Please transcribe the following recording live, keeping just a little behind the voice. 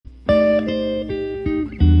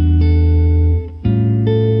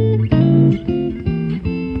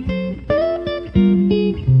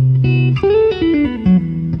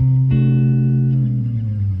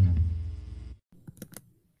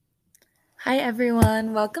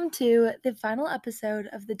everyone, welcome to the final episode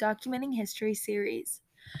of the Documenting History series.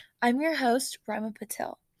 I'm your host, Rima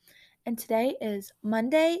Patil, and today is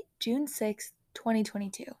Monday, June 6th,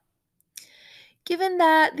 2022. Given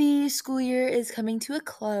that the school year is coming to a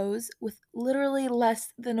close with literally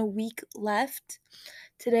less than a week left,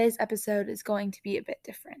 today's episode is going to be a bit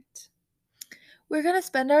different. We're going to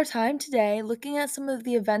spend our time today looking at some of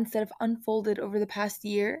the events that have unfolded over the past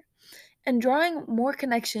year and drawing more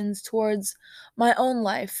connections towards my own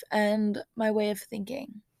life and my way of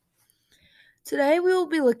thinking. Today we will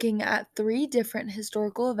be looking at 3 different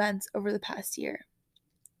historical events over the past year.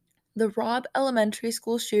 The Robb Elementary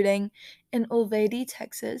School shooting in Uvalde,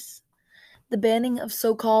 Texas, the banning of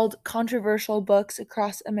so-called controversial books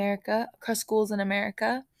across schools in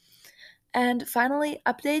America, and finally,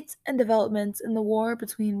 updates and developments in the war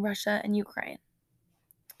between Russia and Ukraine.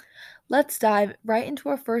 Let's dive right into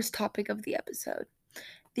our first topic of the episode: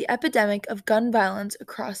 the epidemic of gun violence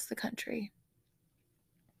across the country.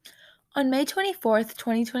 On May 24th,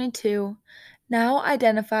 2022, now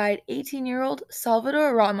identified 18-year-old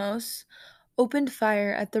Salvador Ramos opened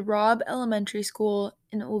fire at the Robb Elementary School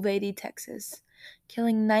in Uvalde, Texas,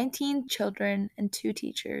 killing 19 children and 2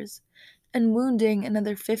 teachers, and wounding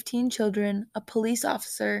another 15 children, a police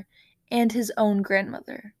officer, and his own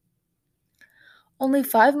grandmother. Only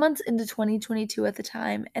 5 months into 2022 at the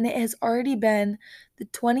time, and it has already been the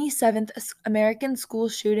 27th American school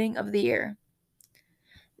shooting of the year.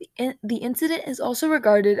 The incident is also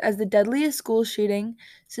regarded as the deadliest school shooting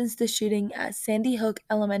since the shooting at Sandy Hook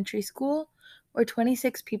Elementary School, where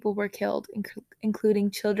 26 people were killed,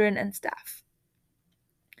 including children and staff.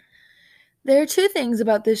 There are 2 things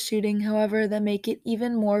about this shooting, however, that make it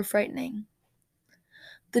even more frightening: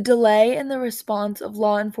 the delay in the response of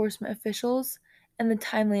law enforcement officials and the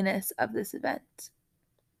timeliness of this event.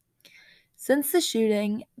 Since the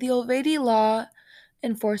shooting, the Uvalde law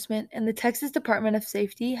enforcement and the Texas Department of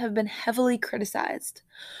Safety have been heavily criticized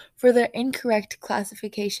for their incorrect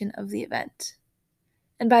classification of the event.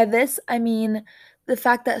 And by this, I mean the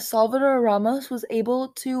fact that Salvador Ramos was able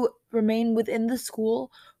to remain within the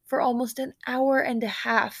school for almost an hour and a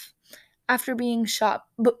half after being shot,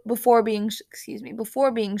 before being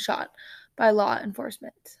shot by law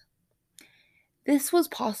enforcement. This was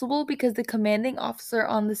possible because the commanding officer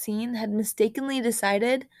on the scene had mistakenly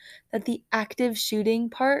decided that the active shooting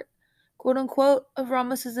part, quote unquote, of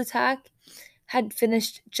Ramos's attack had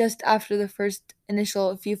finished just after the first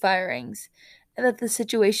initial few firings, and that the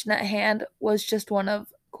situation at hand was just one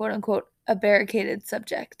of, quote unquote, a barricaded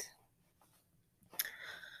subject.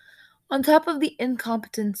 On top of the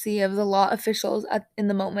incompetency of the law officials in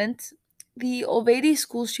the moment, the Uvalde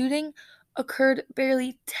school shooting occurred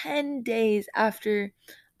barely 10 days after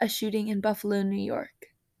a shooting in Buffalo, New York.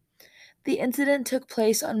 The incident took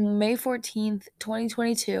place on May 14th,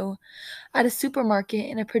 2022, at a supermarket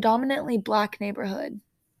in a predominantly black neighborhood.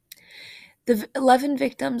 The 11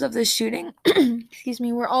 victims of this shooting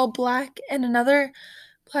were all black, and another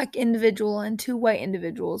black individual and 2 white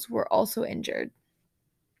individuals were also injured.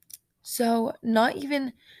 So, not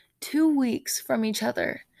even 2 weeks from each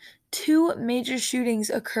other, 2 major shootings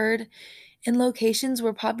occurred in locations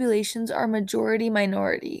where populations are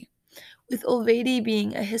majority-minority, with Uvalde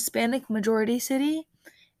being a Hispanic majority city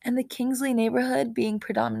and the Kingsley neighborhood being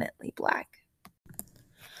predominantly black.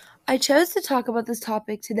 I chose to talk about this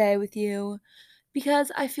topic today with you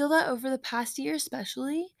because I feel that over the past year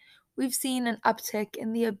especially, we've seen an uptick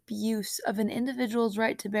in the abuse of an individual's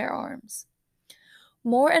right to bear arms.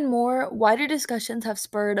 More and more, wider discussions have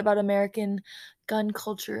spurred about American gun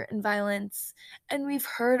culture and violence, and we've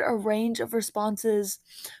heard a range of responses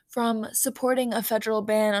from supporting a federal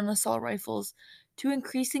ban on assault rifles to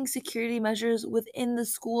increasing security measures within the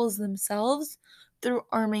schools themselves through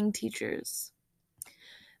arming teachers.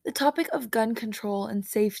 The topic of gun control and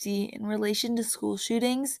safety in relation to school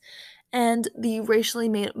shootings and the racially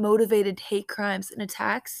motivated hate crimes and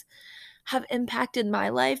attacks have impacted my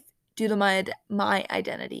life due to my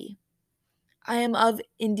identity. I am of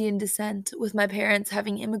Indian descent, with my parents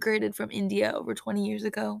having immigrated from India over 20 years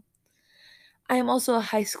ago. I am also a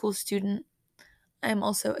high school student. I am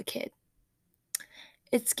also a kid.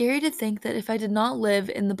 It's scary to think that if I did not live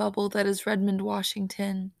in the bubble that is Redmond,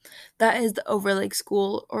 Washington, that is the Overlake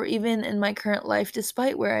School, or even in my current life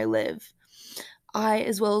despite where I live, I,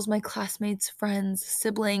 as well as my classmates, friends,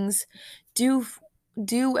 siblings,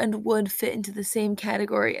 do and would fit into the same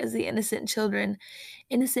category as the innocent children,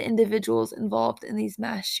 innocent individuals involved in these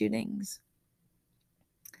mass shootings.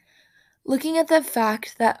 Looking at the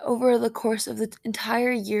fact that over the course of the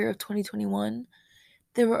entire year of 2021,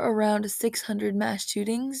 there were around 600 mass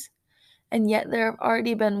shootings, and yet there have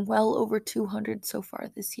already been well over 200 so far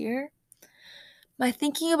this year. My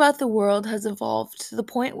thinking about the world has evolved to the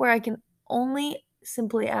point where I can only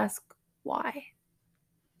simply ask why.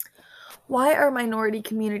 Why are minority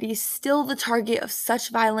communities still the target of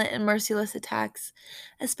such violent and merciless attacks,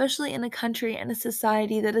 especially in a country and a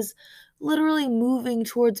society that is literally moving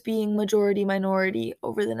towards being majority minority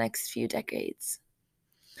over the next few decades?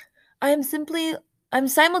 I am simply I'm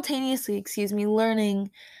simultaneously,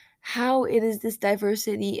 learning how it is this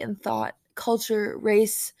diversity in thought, culture,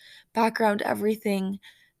 race, background, everything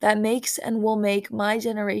that makes and will make my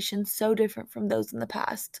generation so different from those in the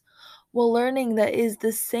past, while learning that it is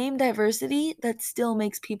the same diversity that still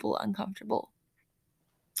makes people uncomfortable.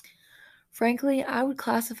 Frankly, I would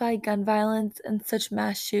classify gun violence and such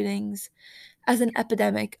mass shootings as an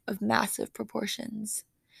epidemic of massive proportions.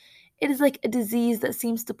 It is like a disease that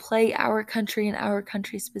seems to plague our country and our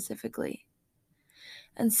country specifically.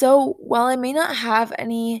 And so, while I may not have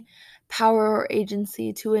any power or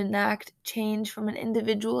agency to enact change from an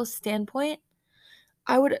individual standpoint,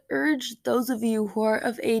 I would urge those of you who are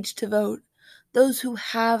of age to vote, those who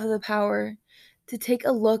have the power, to take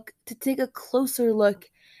a closer look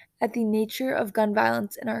at the nature of gun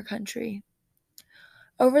violence in our country.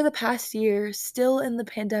 Over the past year, still in the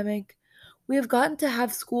pandemic, we have gotten to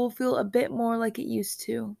have school feel a bit more like it used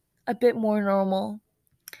to, a bit more normal.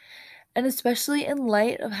 And especially in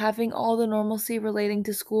light of having all the normalcy relating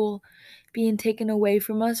to school being taken away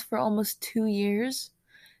from us for almost 2 years,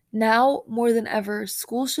 now more than ever,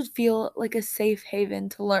 school should feel like a safe haven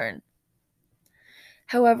to learn.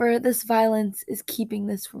 However, this violence is keeping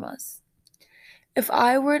this from us. If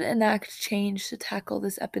I were to enact change to tackle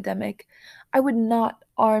this epidemic, I would not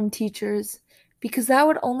arm teachers because that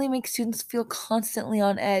would only make students feel constantly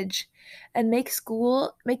on edge and make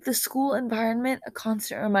the school environment a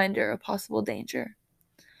constant reminder of possible danger.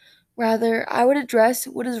 Rather, I would address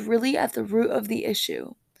what is really at the root of the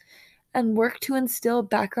issue and work to instill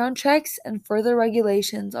background checks and further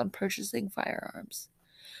regulations on purchasing firearms.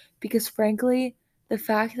 Because frankly, the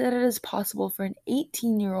fact that it is possible for an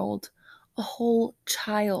 18-year-old, a whole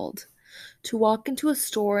child, to walk into a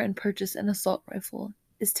store and purchase an assault rifle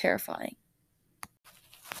is terrifying.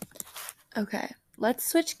 Okay, let's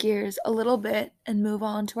switch gears a little bit and move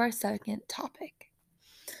on to our second topic.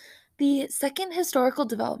 The second historical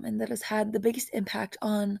development that has had the biggest impact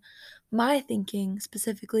on my thinking,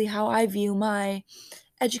 specifically how I view my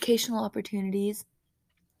educational opportunities,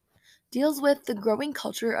 deals with the growing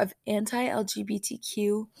culture of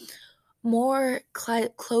anti-LGBTQ, more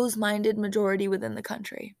close-minded majority within the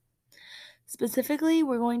country. Specifically,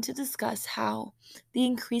 we're going to discuss how the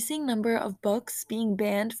increasing number of books being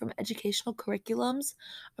banned from educational curriculums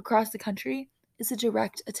across the country is a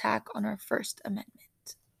direct attack on our First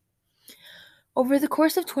Amendment. Over the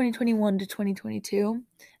course of 2021 to 2022,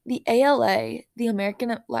 the ALA, the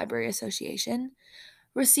American Library Association,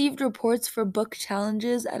 received reports for book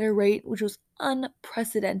challenges at a rate which was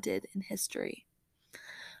unprecedented in history.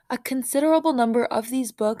 A considerable number of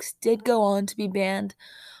these books did go on to be banned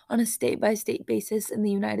on a state-by-state basis in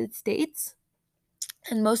the United States,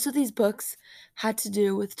 and most of these books had to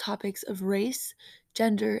do with topics of race,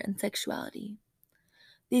 gender, and sexuality.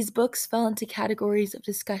 These books fell into categories of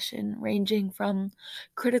discussion ranging from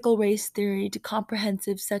critical race theory to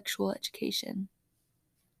comprehensive sexual education.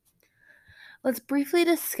 Let's briefly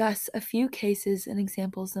discuss a few cases and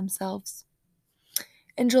examples themselves.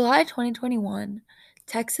 In July 2021,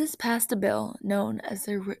 Texas passed a bill known as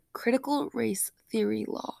the Critical Race Theory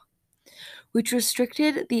Law, which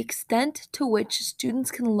restricted the extent to which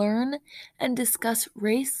students can learn and discuss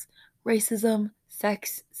race, racism,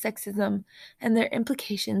 sexism, and their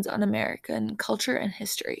implications on American culture and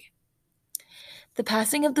history. The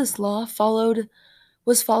passing of this law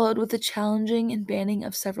was followed with the challenging and banning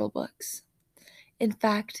of several books. In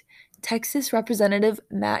fact, Texas Representative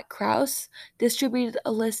Matt Krause distributed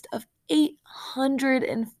a list of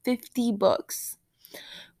 850 books,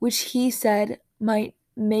 which he said might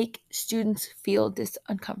make students feel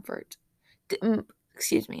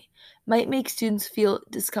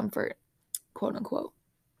discomfort, quote unquote.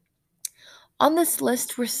 On this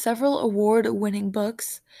list were several award-winning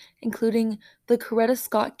books, including the Coretta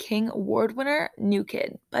Scott King Award winner New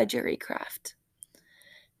Kid by Jerry Craft.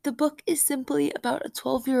 The book is simply about a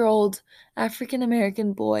 12-year-old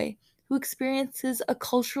African-American boy who experiences a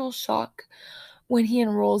cultural shock when he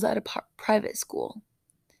enrolls at a private school.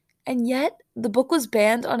 And yet, the book was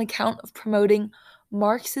banned on account of promoting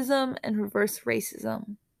Marxism and reverse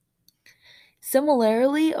racism.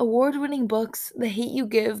 Similarly, award-winning books The Hate You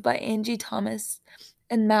Give by Angie Thomas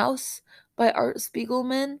and Mouse by Art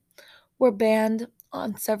Spiegelman were banned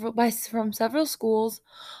from several schools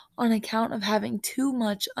on account of having too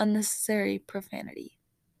much unnecessary profanity.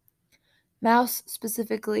 Mouse,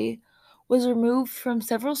 specifically, was removed from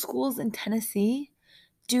several schools in Tennessee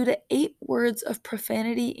due to 8 words of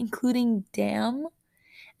profanity, including damn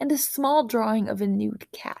and a small drawing of a nude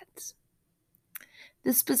cat.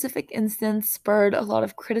 This specific instance spurred a lot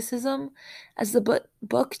of criticism as the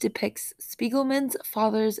book depicts Spiegelman's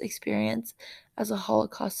father's experience as a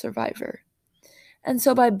Holocaust survivor. And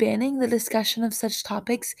so, by banning the discussion of such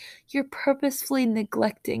topics, you're purposefully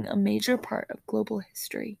neglecting a major part of global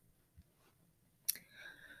history.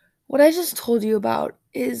 What I just told you about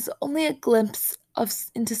is only a glimpse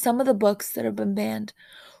into some of the books that have been banned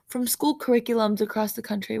from school curriculums across the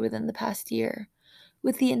country within the past year,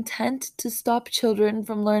 with the intent to stop children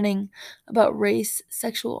from learning about race,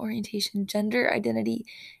 sexual orientation, gender identity,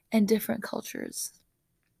 and different cultures.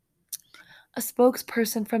 A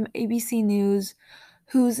spokesperson from ABC News,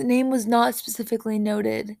 whose name was not specifically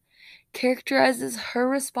noted, characterizes her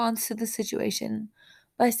response to the situation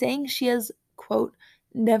by saying she has, quote,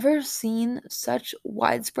 never seen such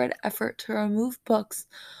widespread effort to remove books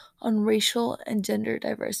on racial and gender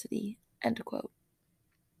diversity, end quote.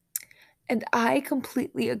 And I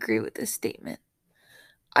completely agree with this statement.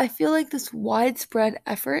 I feel like this widespread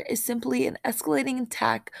effort is simply an escalating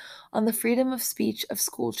attack on the freedom of speech of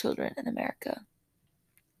school children in America.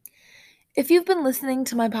 If you've been listening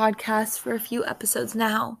to my podcast for a few episodes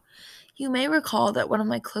now, you may recall that one of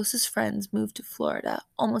my closest friends moved to Florida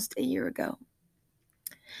almost a year ago.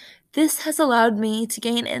 This has allowed me to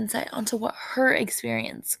gain insight onto what her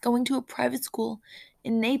experience going to a private school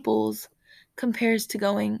in Naples compares with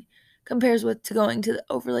going to the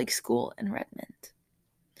Overlake School in Redmond.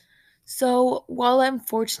 So, while I'm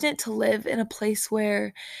fortunate to live in a place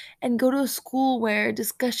and go to a school where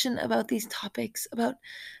discussion about these topics, about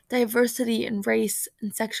diversity and race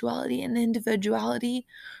and sexuality and individuality,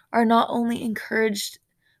 are not only encouraged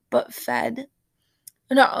but are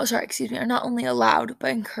not only allowed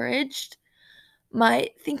but encouraged, my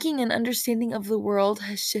thinking and understanding of the world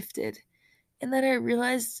has shifted, and that I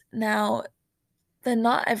realize now that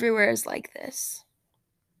not everywhere is like this.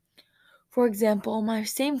 For example, my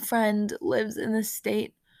same friend lives in a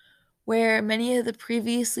state where many of the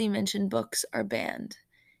previously mentioned books are banned,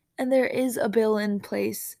 and there is a bill in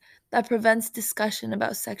place that prevents discussion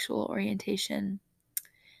about sexual orientation.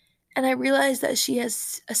 And I realize that she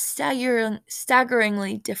has a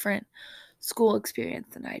staggeringly different school experience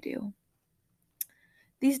than I do.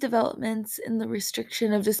 These developments in the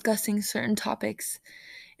restriction of discussing certain topics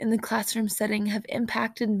in the classroom setting have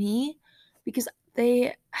impacted me because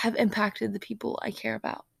they have impacted the people I care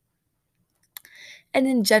about. And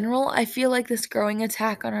in general, I feel like this growing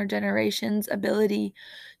attack on our generation's ability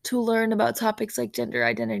to learn about topics like gender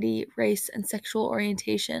identity, race, and sexual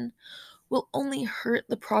orientation will only hurt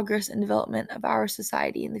the progress and development of our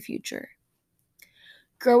society in the future.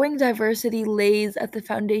 Growing diversity lays at the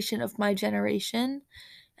foundation of my generation,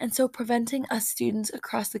 and so preventing us students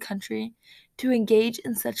across the country to engage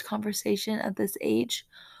in such conversation at this age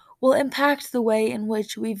will impact the way in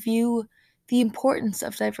which we view the importance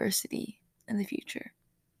of diversity in the future.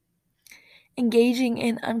 Engaging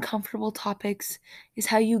in uncomfortable topics is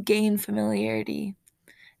how you gain familiarity.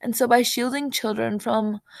 And so by shielding children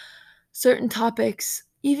from certain topics,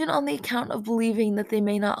 even on the account of believing that they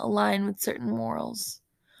may not align with certain morals,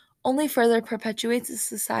 only further perpetuates a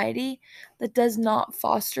society that does not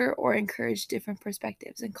foster or encourage different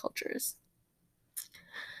perspectives and cultures.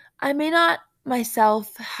 I may not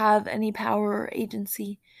myself have any power or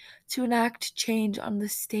agency to enact change on the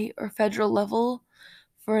state or federal level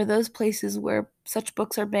for those places where such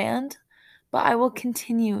books are banned, but I will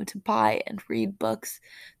continue to buy and read books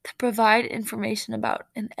that provide information about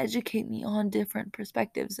and educate me on different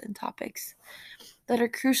perspectives and topics that are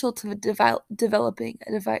crucial to developing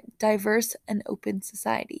a diverse and open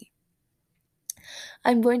society.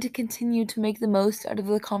 I'm going to continue to make the most out of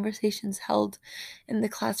the conversations held in the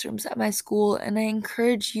classrooms at my school, and I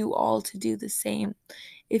encourage you all to do the same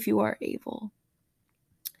if you are able.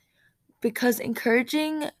 Because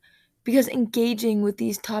engaging with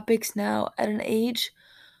these topics now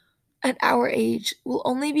at our age will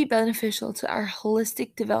only be beneficial to our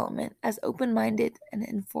holistic development as open-minded and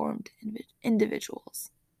informed individuals.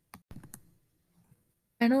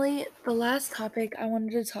 Finally, the last topic I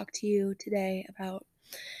wanted to talk to you today about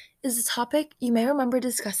is a topic you may remember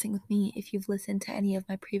discussing with me if you've listened to any of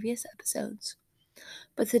my previous episodes.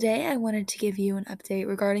 But today I wanted to give you an update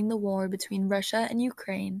regarding the war between Russia and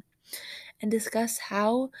Ukraine and discuss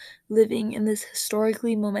how living in this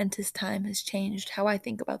historically momentous time has changed how I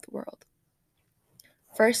think about the world.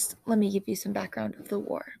 First, let me give you some background of the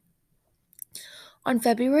war. On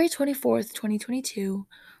February 24th, 2022,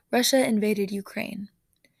 Russia invaded Ukraine.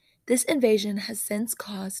 This invasion has since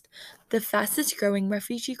caused the fastest growing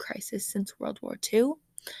refugee crisis since World War II,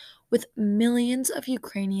 with millions of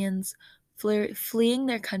Ukrainians fleeing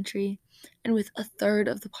their country and with a third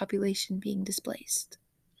of the population being displaced.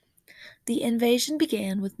 The invasion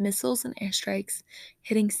began with missiles and airstrikes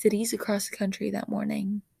hitting cities across the country that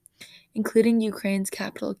morning, including Ukraine's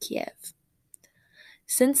capital, Kiev.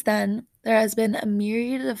 Since then, there has been a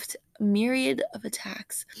myriad of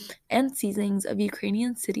attacks and seizings of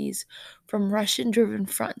Ukrainian cities from Russian-driven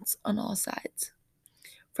fronts on all sides.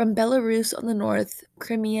 From Belarus on the north,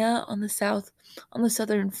 Crimea on the south, on the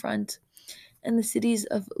southern front, and the cities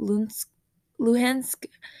of Luhansk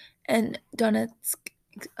and Donetsk,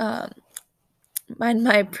 mind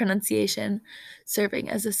my pronunciation, serving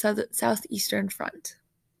as a southeastern front.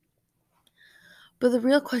 But the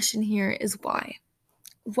real question here is why?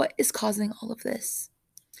 What is causing all of this?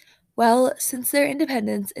 Well, since their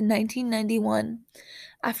independence in 1991,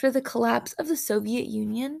 after the collapse of the Soviet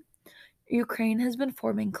Union, Ukraine has been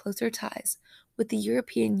forming closer ties with the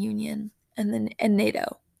European Union and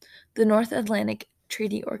NATO, the North Atlantic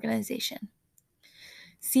Treaty Organization.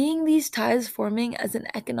 Seeing these ties forming as an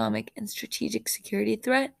economic and strategic security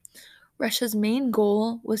threat, Russia's main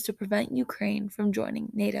goal was to prevent Ukraine from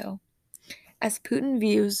joining NATO, as Putin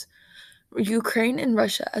views Ukraine and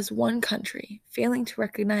Russia as one country, failing to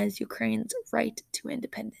recognize Ukraine's right to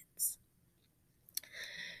independence.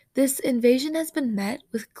 This invasion has been met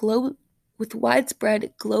with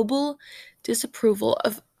widespread global disapproval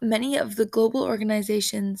of many of the global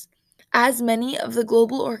organizations, as many of the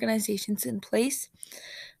global organizations in place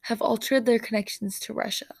have altered their connections to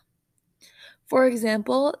Russia. For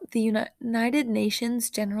example, the United Nations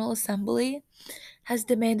General Assembly has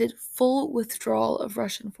demanded full withdrawal of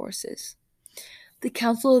Russian forces. The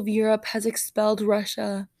Council of Europe has expelled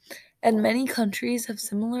Russia, and many countries have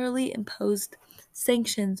similarly imposed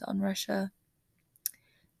sanctions on Russia.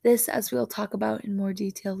 This, as we'll talk about in more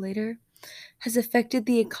detail later, has affected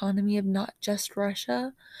the economy of not just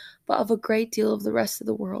Russia, but of a great deal of the rest of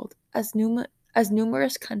the world, as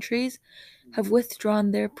numerous countries have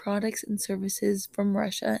withdrawn their products and services from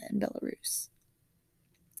Russia and Belarus.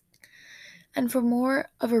 And for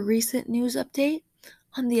more of a recent news update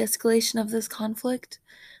on the escalation of this conflict,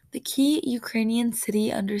 the key Ukrainian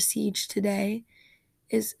city under siege today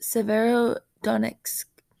is Severodonetsk,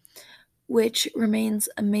 which remains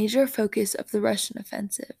a major focus of the Russian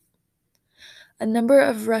offensive. A number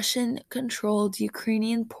of Russian-controlled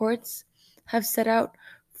Ukrainian ports have set out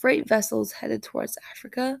freight vessels headed towards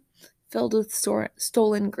Africa, filled with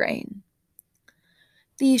stolen grain.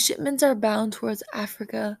 These shipments are bound towards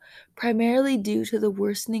Africa primarily due to the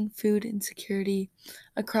worsening food insecurity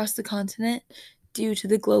across the continent due to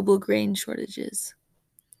the global grain shortages.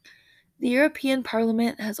 The European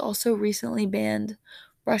Parliament has also recently banned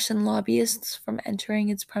Russian lobbyists from entering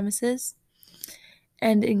its premises,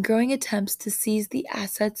 and in growing attempts to seize the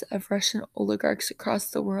assets of Russian oligarchs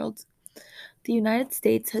across the world, the United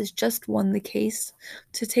States has just won the case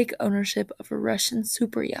to take ownership of a Russian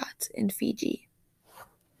superyacht in Fiji.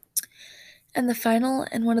 And the final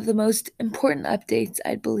and one of the most important updates,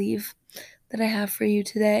 I believe, that I have for you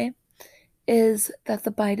today is that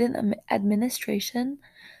the Biden administration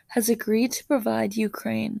has agreed to provide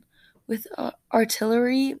Ukraine with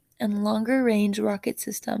artillery and longer-range rocket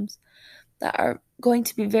systems that are going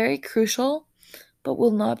to be very crucial, but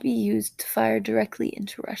will not be used to fire directly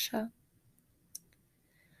into Russia.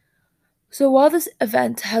 So while this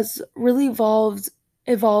event has really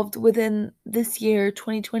evolved within this year,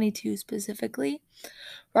 2022 specifically,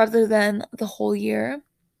 rather than the whole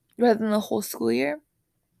school year,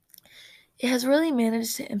 it has really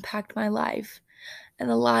managed to impact my life and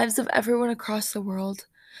the lives of everyone across the world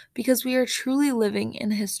because we are truly living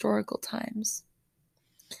in historical times.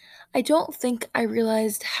 I don't think I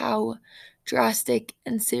realized how drastic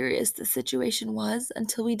and serious the situation was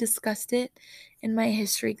until we discussed it in my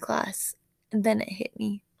history class, and then it hit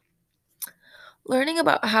me. Learning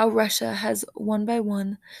about how Russia has one by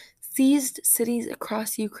one seized cities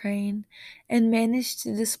across Ukraine and managed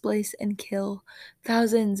to displace and kill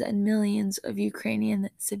thousands and millions of Ukrainian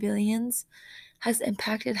civilians has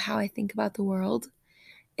impacted how I think about the world,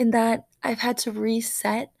 in that I've had to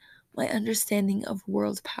reset my understanding of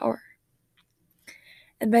world power.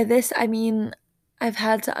 And by this, I mean I've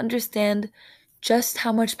had to understand just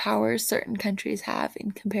how much power certain countries have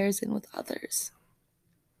in comparison with others.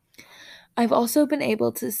 I've also been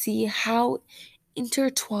able to see how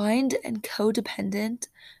intertwined and codependent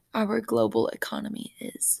our global economy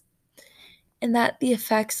is. and that the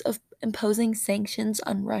effects of imposing sanctions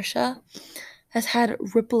on Russia has had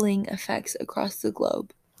rippling effects across the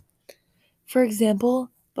globe. For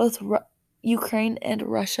example, both Ukraine and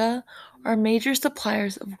Russia are major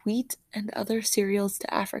suppliers of wheat and other cereals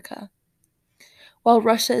to Africa, while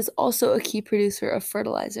Russia is also a key producer of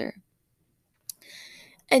fertilizer.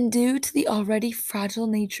 And due to the already fragile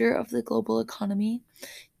nature of the global economy,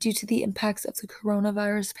 due to the impacts of the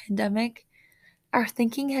coronavirus pandemic, our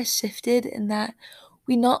thinking has shifted in that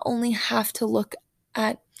we not only have to look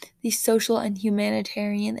at the social and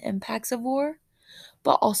humanitarian impacts of war,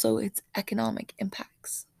 but also its economic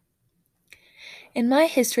impacts. In my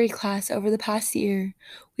history class over the past year,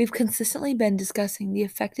 we've consistently been discussing the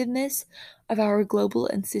effectiveness of our global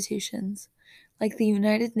institutions, like the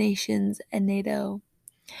United Nations and NATO,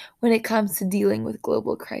 when it comes to dealing with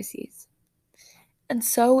global crises. And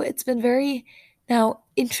so it's been very now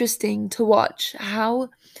interesting to watch how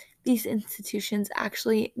these institutions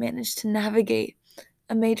actually manage to navigate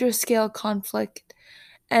a major scale conflict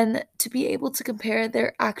and to be able to compare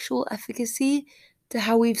their actual efficacy to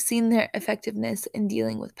how we've seen their effectiveness in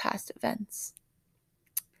dealing with past events.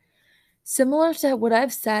 Similar to what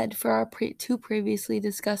I've said for our two previously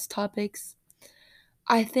discussed topics,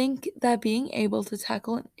 I think that being able to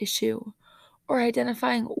tackle an issue or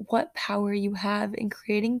identifying what power you have in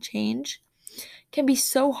creating change can be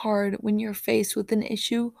so hard when you're faced with an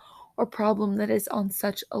issue or problem that is on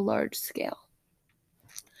such a large scale.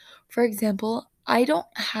 For example, I don't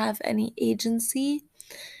have any agency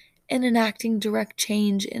in enacting direct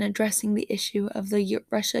change in addressing the issue of the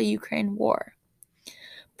Russia Ukraine war,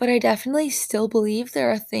 but I definitely still believe there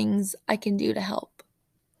are things I can do to help.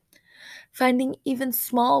 Finding even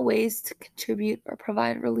small ways to contribute or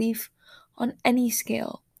provide relief on any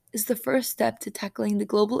scale is the first step to tackling the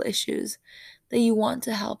global issues that you want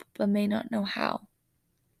to help but may not know how.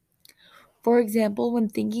 For example, when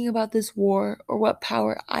thinking about this war or what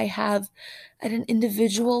power I have at an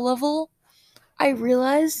individual level, I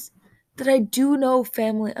realized that I do know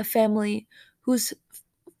a family whose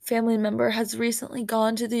family member has recently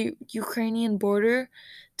gone to the Ukrainian border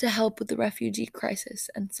to help with the refugee crisis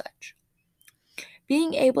and such.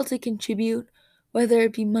 Being able to contribute, whether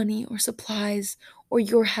it be money or supplies or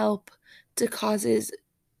your help to causes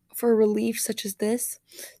for relief such as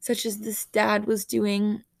this dad was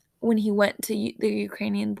doing when he went to the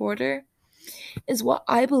Ukrainian border, is what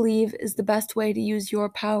I believe is the best way to use your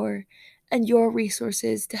power and your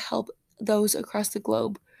resources to help those across the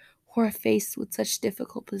globe who are faced with such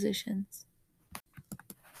difficult positions.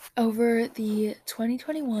 Over the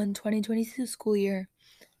 2021-2022 school year,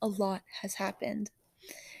 a lot has happened.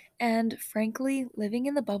 And frankly, living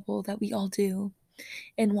in the bubble that we all do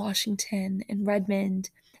in Washington, in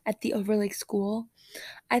Redmond, at the Overlake School,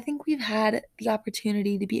 I think we've had the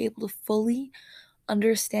opportunity to be able to fully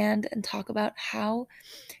understand and talk about how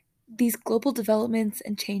these global developments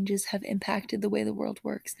and changes have impacted the way the world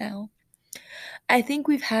works now. I think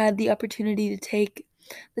we've had the opportunity to take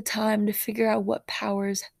the time to figure out what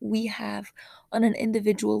powers we have on an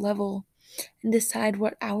individual level and decide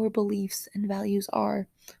what our beliefs and values are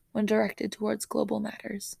when directed towards global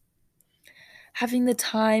matters. Having the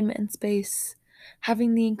time and space,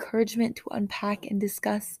 having the encouragement to unpack and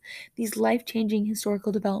discuss these life changing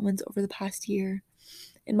historical developments over the past year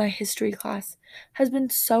in my history class has been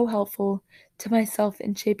so helpful to myself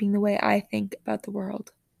in shaping the way I think about the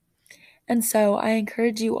world. And so I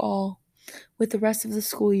encourage you all, with the rest of the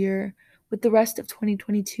school year, with the rest of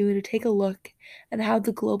 2022, to take a look at how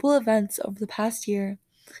the global events of the past year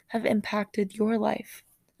have impacted your life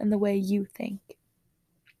and the way you think.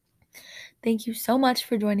 Thank you so much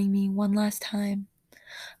for joining me one last time.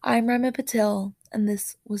 I'm Rama Patil, and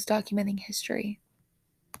this was Documenting History.